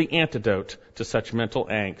gives us the antidote to such mental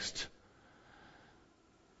angst.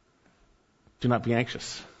 Do not be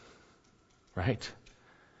anxious, right?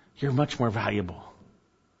 You're much more valuable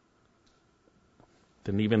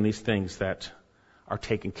than even these things that are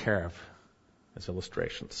taken care of as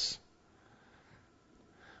illustrations.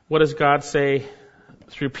 What does God say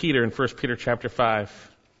through Peter in 1 Peter chapter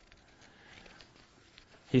 5?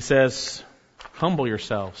 He says, humble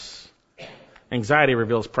yourselves. Anxiety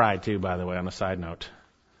reveals pride too, by the way, on a side note.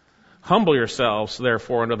 Humble yourselves,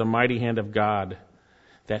 therefore, under the mighty hand of God,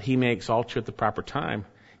 that he may exalt you at the proper time,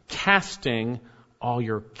 casting all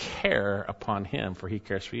your care upon him, for he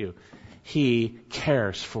cares for you. He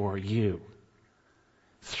cares for you.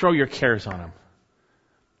 Throw your cares on him.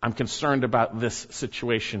 I'm concerned about this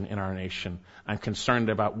situation in our nation. I'm concerned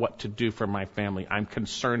about what to do for my family. I'm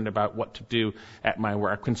concerned about what to do at my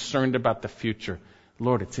work. I'm concerned about the future.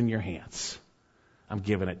 Lord, it's in your hands. I'm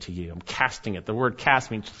giving it to you. I'm casting it. The word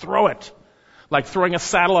cast means throw it. Like throwing a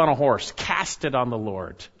saddle on a horse. Cast it on the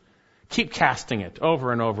Lord. Keep casting it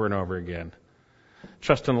over and over and over again.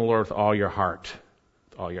 Trust in the Lord with all your heart.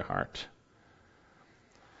 With all your heart.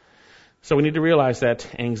 So we need to realize that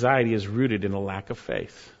anxiety is rooted in a lack of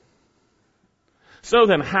faith. So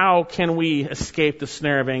then, how can we escape the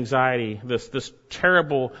snare of anxiety, this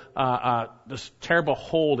terrible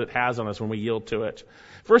hold it has on us when we yield to it?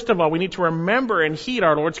 First of all, we need to remember and heed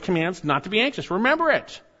our Lord's commands not to be anxious. Remember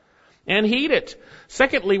it and heed it.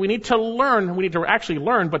 Secondly, we need to actually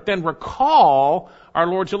learn, but then recall our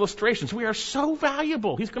Lord's illustrations. We are so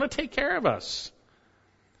valuable. He's going to take care of us.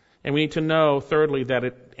 And we need to know, thirdly, that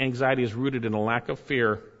anxiety is rooted in a lack of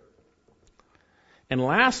fear. And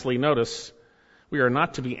lastly, notice, we are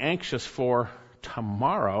not to be anxious for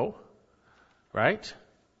tomorrow, right?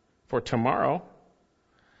 For tomorrow.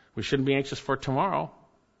 We shouldn't be anxious for tomorrow,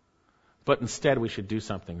 but instead we should do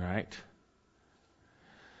something, right?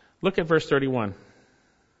 Look at verse 31.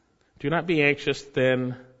 Do not be anxious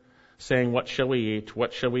then, saying, what shall we eat?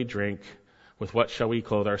 What shall we drink? With what shall we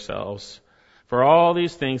clothe ourselves? For all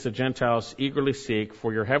these things the Gentiles eagerly seek,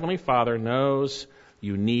 for your heavenly Father knows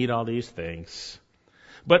you need all these things.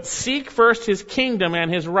 But seek first his kingdom and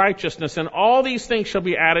his righteousness, and all these things shall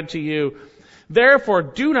be added to you. Therefore,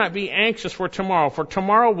 do not be anxious for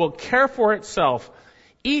tomorrow will care for itself.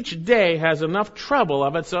 Each day has enough trouble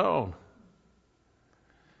of its own.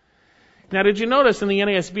 Now, did you notice in the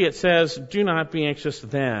NASB it says, do not be anxious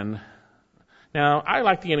then? Now, I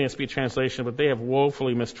like the NASB translation, but they have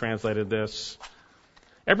woefully mistranslated this.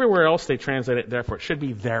 Everywhere else they translate it therefore. It should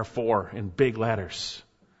be therefore in big letters.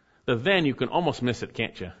 The then you can almost miss it,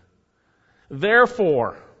 can't you?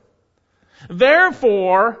 Therefore,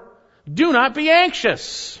 do not be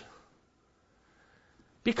anxious.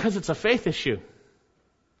 Because it's a faith issue.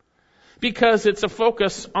 Because it's a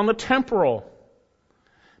focus on the temporal.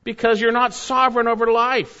 Because you're not sovereign over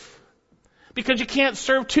life. Because you can't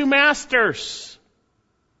serve two masters.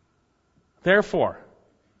 Therefore,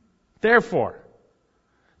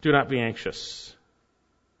 do not be anxious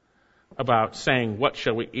about saying, what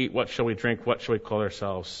shall we eat, what shall we drink, what shall we clothe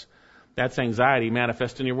ourselves? That's anxiety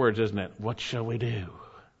manifest in your words, isn't it? What shall we do?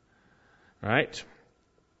 Right?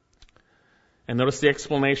 And notice the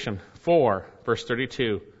explanation. For, verse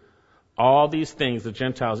 32, all these things the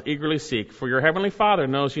Gentiles eagerly seek, for your heavenly Father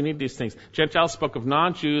knows you need these things. Gentiles spoke of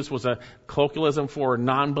non-Jews was a colloquialism for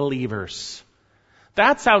non-believers.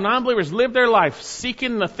 That's how non-believers live their life,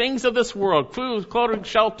 seeking the things of this world, food, clothing,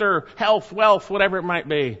 shelter, health, wealth, whatever it might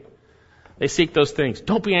be. They seek those things.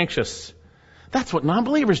 Don't be anxious. That's what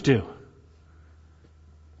non-believers do.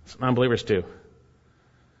 That's what non-believers do.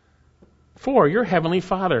 For your heavenly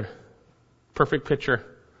Father, perfect picture,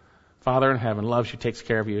 Father in heaven, loves you, takes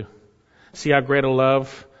care of you. See how great a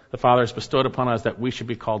love the Father has bestowed upon us that we should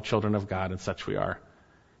be called children of God, and such we are.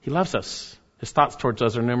 He loves us. His thoughts towards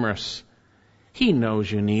us are numerous. He knows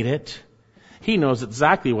you need it. He knows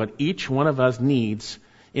exactly what each one of us needs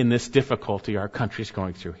in this difficulty our country's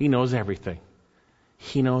going through. He knows everything.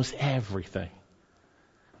 He knows everything.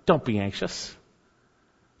 Don't be anxious.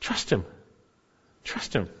 Trust Him.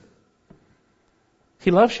 Trust Him.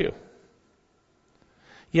 He loves you.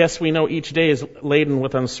 Yes, we know each day is laden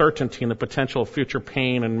with uncertainty and the potential of future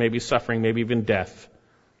pain and maybe suffering, maybe even death.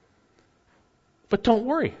 But don't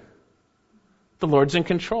worry. The Lord's in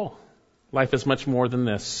control. Life is much more than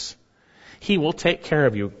this. He will take care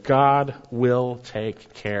of you. God will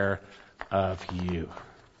take care of you.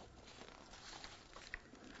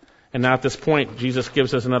 And now at this point, Jesus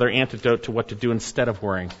gives us another antidote to what to do instead of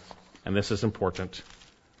worrying. And this is important.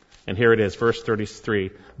 And here it is, verse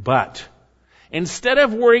 33. But instead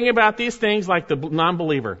of worrying about these things like the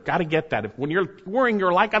non-believer, got to get that. When you're worrying,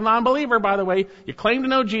 you're like a non-believer, by the way. You claim to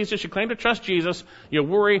know Jesus, you claim to trust Jesus, you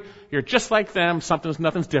worry, you're just like them,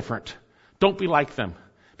 nothing's different. Don't be like them,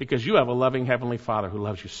 because you have a loving Heavenly Father who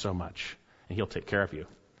loves you so much, and He'll take care of you.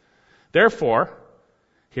 Therefore,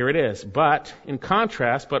 here it is, but in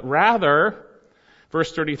contrast, but rather,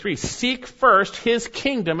 verse 33, seek first His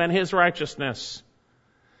kingdom and His righteousness,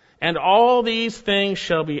 and all these things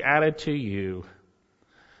shall be added to you.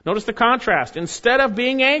 Notice the contrast. Instead of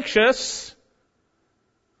being anxious,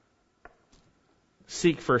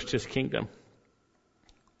 seek first His kingdom.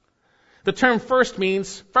 The term first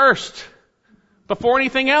means first, before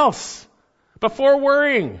anything else, before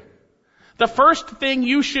worrying. The first thing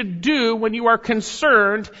you should do when you are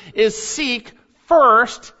concerned is seek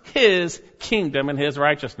first His kingdom and His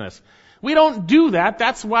righteousness. We don't do that.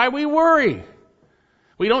 That's why we worry.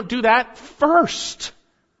 We don't do that first.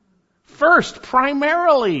 First,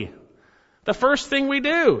 primarily. The first thing we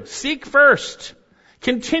do. Seek first.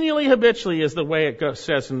 Continually, habitually is the way it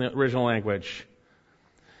says in the original language.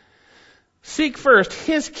 Seek first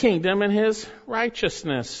His kingdom and His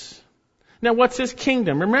righteousness. Now, what's His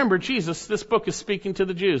kingdom? Remember, this book is speaking to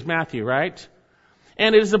the Jews, Matthew, right?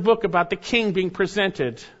 And it is a book about the king being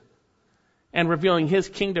presented and revealing His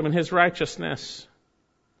kingdom and His righteousness.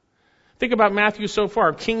 Think about Matthew so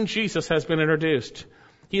far. King Jesus has been introduced.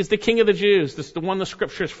 He is the King of the Jews. This is the one the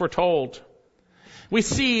Scriptures foretold. We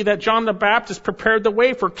see that John the Baptist prepared the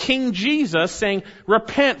way for King Jesus, saying,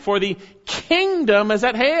 repent, for the kingdom is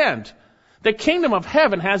at hand. The kingdom of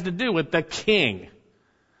heaven has to do with the King.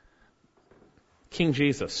 King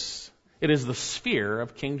Jesus. It is the sphere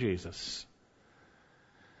of King Jesus.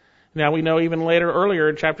 Now we know even earlier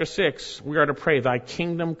in chapter 6, we are to pray, thy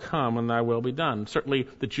kingdom come and thy will be done. Certainly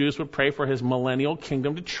the Jews would pray for His millennial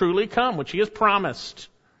kingdom to truly come, which He has promised.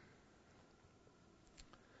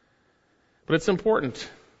 But it's important.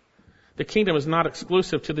 The kingdom is not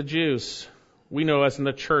exclusive to the Jews. We know as in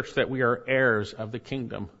the church that we are heirs of the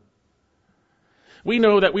kingdom. We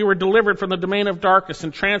know that we were delivered from the domain of darkness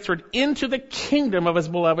and transferred into the kingdom of His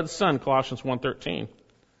beloved Son, Colossians 1:13.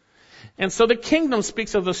 And so the kingdom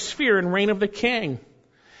speaks of the sphere and reign of the King.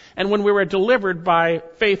 And when we were delivered by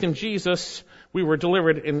faith in Jesus, we were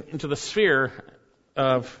delivered into the sphere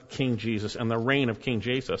of King Jesus and the reign of King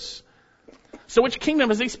Jesus. So which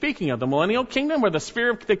kingdom is He speaking of? The millennial kingdom or the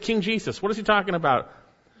sphere of the King Jesus? What is He talking about?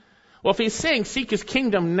 Well, if He's saying seek His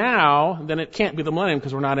kingdom now, then it can't be the millennium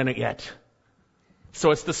because we're not in it yet.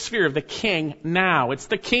 So it's the sphere of the king now. It's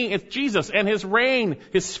the king, it's Jesus and his reign,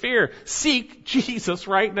 his sphere. Seek Jesus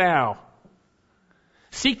right now.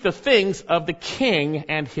 Seek the things of the king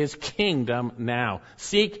and his kingdom now.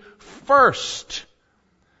 Seek first.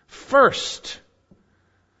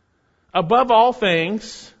 Above all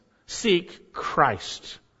things, seek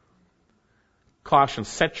Christ. Colossians,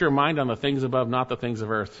 set your mind on the things above, not the things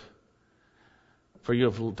of earth. For you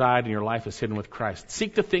have died and your life is hidden with Christ.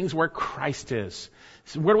 Seek the things where Christ is.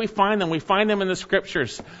 So where do we find them? We find them in the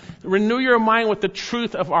Scriptures. Renew your mind with the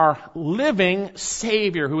truth of our living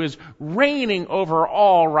Savior who is reigning over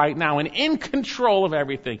all right now and in control of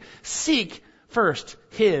everything. Seek first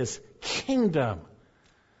His kingdom.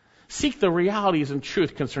 Seek the realities and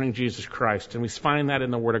truth concerning Jesus Christ. And we find that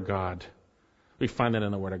in the Word of God. We find that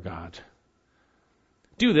in the Word of God.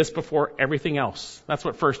 Do this before everything else. That's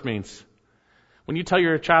what first means. When you tell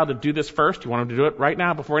your child to do this first, you want them to do it right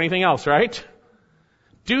now before anything else, right?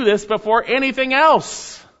 Do this before anything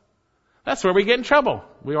else. That's where we get in trouble.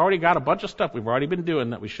 We already got a bunch of stuff we've already been doing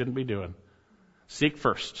that we shouldn't be doing. Seek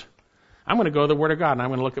first. I'm going to go to the Word of God and I'm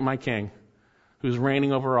going to look at my King who's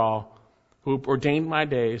reigning over all, who ordained my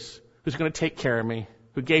days, who's going to take care of me,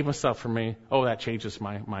 who gave himself for me. Oh, that changes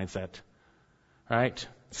my mindset. Right?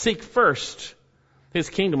 Seek first His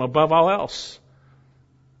kingdom above all else.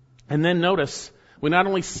 And then notice, we not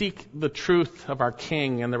only seek the truth of our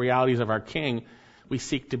King and the realities of our King, we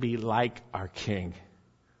seek to be like our King.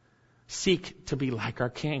 Seek to be like our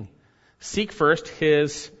King. Seek first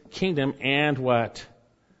His kingdom and what?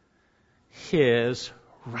 His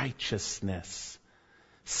righteousness.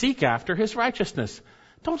 Seek after His righteousness.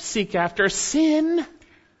 Don't seek after sin.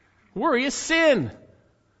 Worry is sin.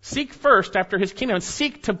 Seek first after His kingdom and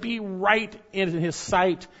seek to be right in His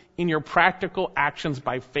sight in your practical actions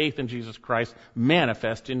by faith in Jesus Christ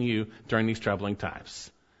manifest in you during these troubling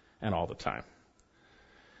times and all the time.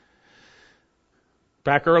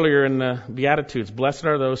 Back earlier in the Beatitudes, blessed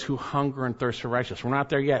are those who hunger and thirst for righteousness. We're not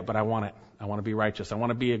there yet, but I want it. I want to be righteous. I want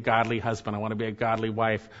to be a godly husband. I want to be a godly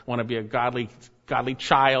wife. I want to be a godly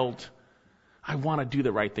child. I want to do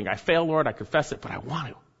the right thing. I fail, Lord. I confess it, but I want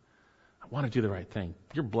to. I want to do the right thing.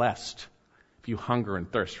 You're blessed if you hunger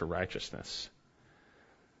and thirst for righteousness.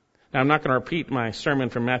 Now, I'm not going to repeat my sermon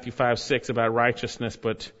from Matthew 5:6 about righteousness,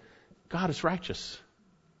 but God is righteous.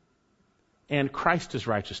 And Christ is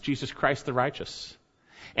righteous. Jesus Christ the righteous.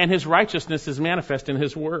 And His righteousness is manifest in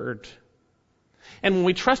His Word. And when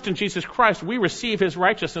we trust in Jesus Christ, we receive His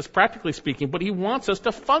righteousness, practically speaking, but He wants us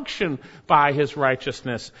to function by His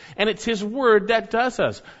righteousness. And it's His Word that does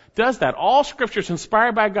that. All Scripture is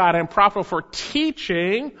inspired by God and profitable for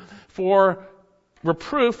teaching, for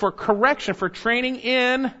reproof, for correction, for training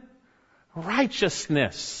in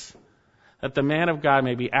righteousness, that the man of God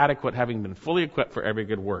may be adequate, having been fully equipped for every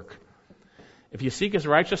good work. If you seek His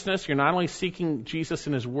righteousness, you're not only seeking Jesus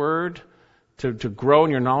and His Word to grow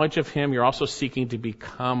in your knowledge of Him, you're also seeking to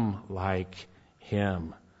become like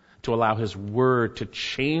Him, to allow His Word to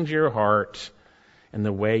change your heart and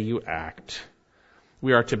the way you act.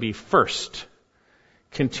 We are to be first,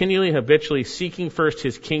 continually, habitually seeking first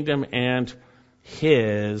His kingdom and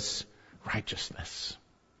His righteousness.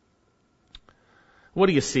 What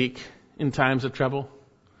do you seek in times of trouble?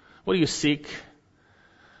 What do you seek?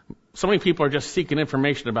 So many people are just seeking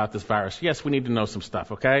information about this virus. Yes, we need to know some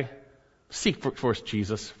stuff, okay? Seek first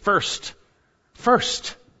Jesus. First.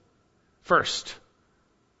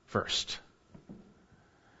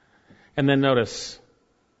 And then notice,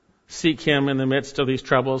 seek Him in the midst of these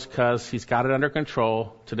troubles because He's got it under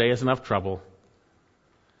control. Today is enough trouble.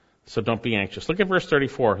 So don't be anxious. Look at verse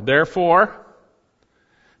 34. Therefore,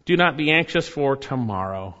 do not be anxious for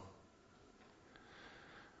tomorrow.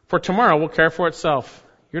 For tomorrow will care for itself.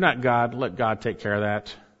 You're not God. Let God take care of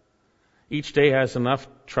that. Each day has enough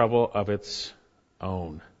trouble of its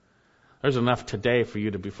own. There's enough today for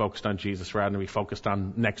you to be focused on Jesus rather than be focused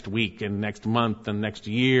on next week and next month and next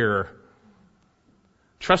year.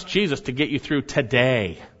 Trust Jesus to get you through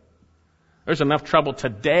today. There's enough trouble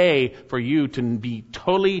today for you to be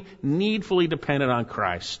totally needfully dependent on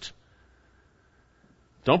Christ.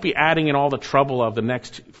 Don't be adding in all the trouble of the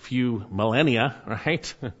next few millennia,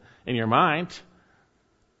 right, in your mind.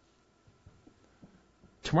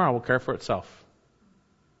 Tomorrow will care for itself.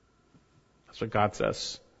 That's what God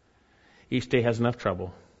says. Each day has enough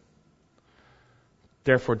trouble.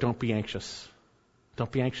 Therefore, don't be anxious.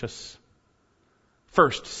 Don't be anxious.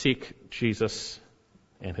 First, seek Jesus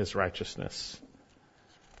and His righteousness.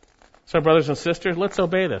 So, brothers and sisters, let's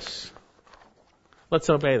obey this. Let's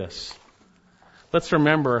obey this. Let's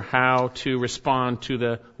remember how to respond to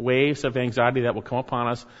the waves of anxiety that will come upon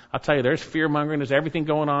us. I'll tell you, there's fear-mongering, there's everything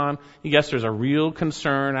going on. Yes, there's a real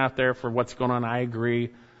concern out there for what's going on, I agree.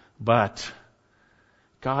 But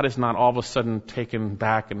God is not all of a sudden taken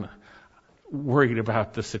back and worried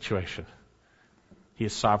about the situation. He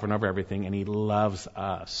is sovereign over everything, and He loves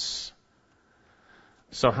us.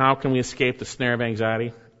 So how can we escape the snare of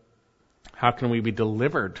anxiety? How can we be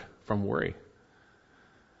delivered from worry?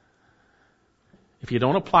 If you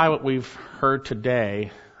don't apply what we've heard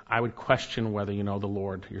today, I would question whether you know the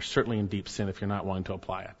Lord. You're certainly in deep sin if you're not willing to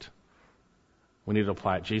apply it. We need to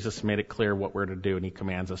apply it. Jesus made it clear what we're to do, and He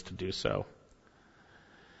commands us to do so.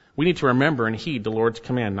 We need to remember and heed the Lord's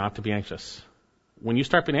command not to be anxious. When you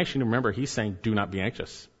start being anxious, you remember He's saying, do not be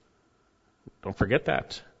anxious. Don't forget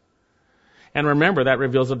that. And remember, that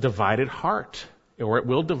reveals a divided heart, or it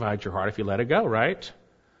will divide your heart if you let it go, right?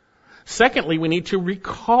 Secondly, we need to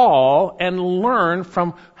recall and learn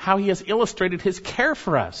from how He has illustrated His care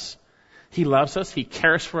for us. He loves us. He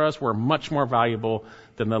cares for us. We're much more valuable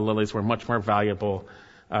than the lilies. We're much more valuable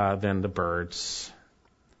than the birds.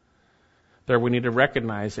 There, we need to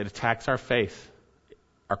recognize it attacks our faith,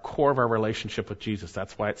 our core of our relationship with Jesus.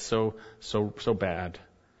 That's why it's so bad.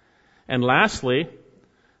 And lastly,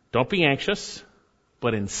 don't be anxious,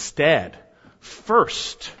 but instead,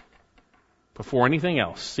 first, before anything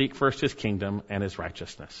else, seek first His kingdom and His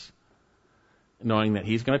righteousness. Knowing that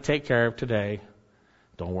He's going to take care of today.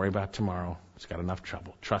 Don't worry about tomorrow. It's got enough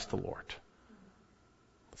trouble. Trust the Lord.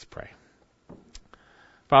 Let's pray.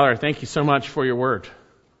 Father, thank You so much for Your word.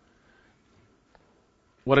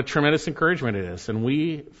 What a tremendous encouragement it is. And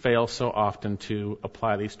we fail so often to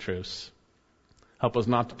apply these truths. Help us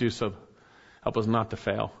not to do so. Help us not to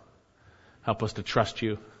fail. Help us to trust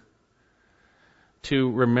You.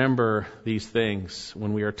 To remember these things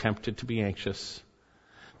when we are tempted to be anxious.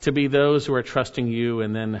 To be those who are trusting You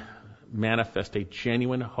and then manifest a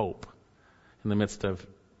genuine hope in the midst of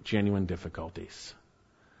genuine difficulties.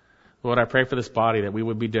 Lord, I pray for this body that we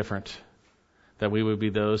would be different. That we would be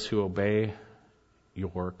those who obey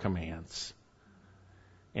Your commands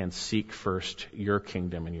and seek first Your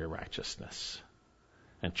kingdom and Your righteousness.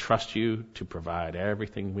 And trust You to provide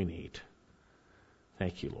everything we need.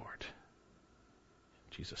 Thank You, Lord.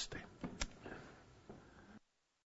 In Jesus' name.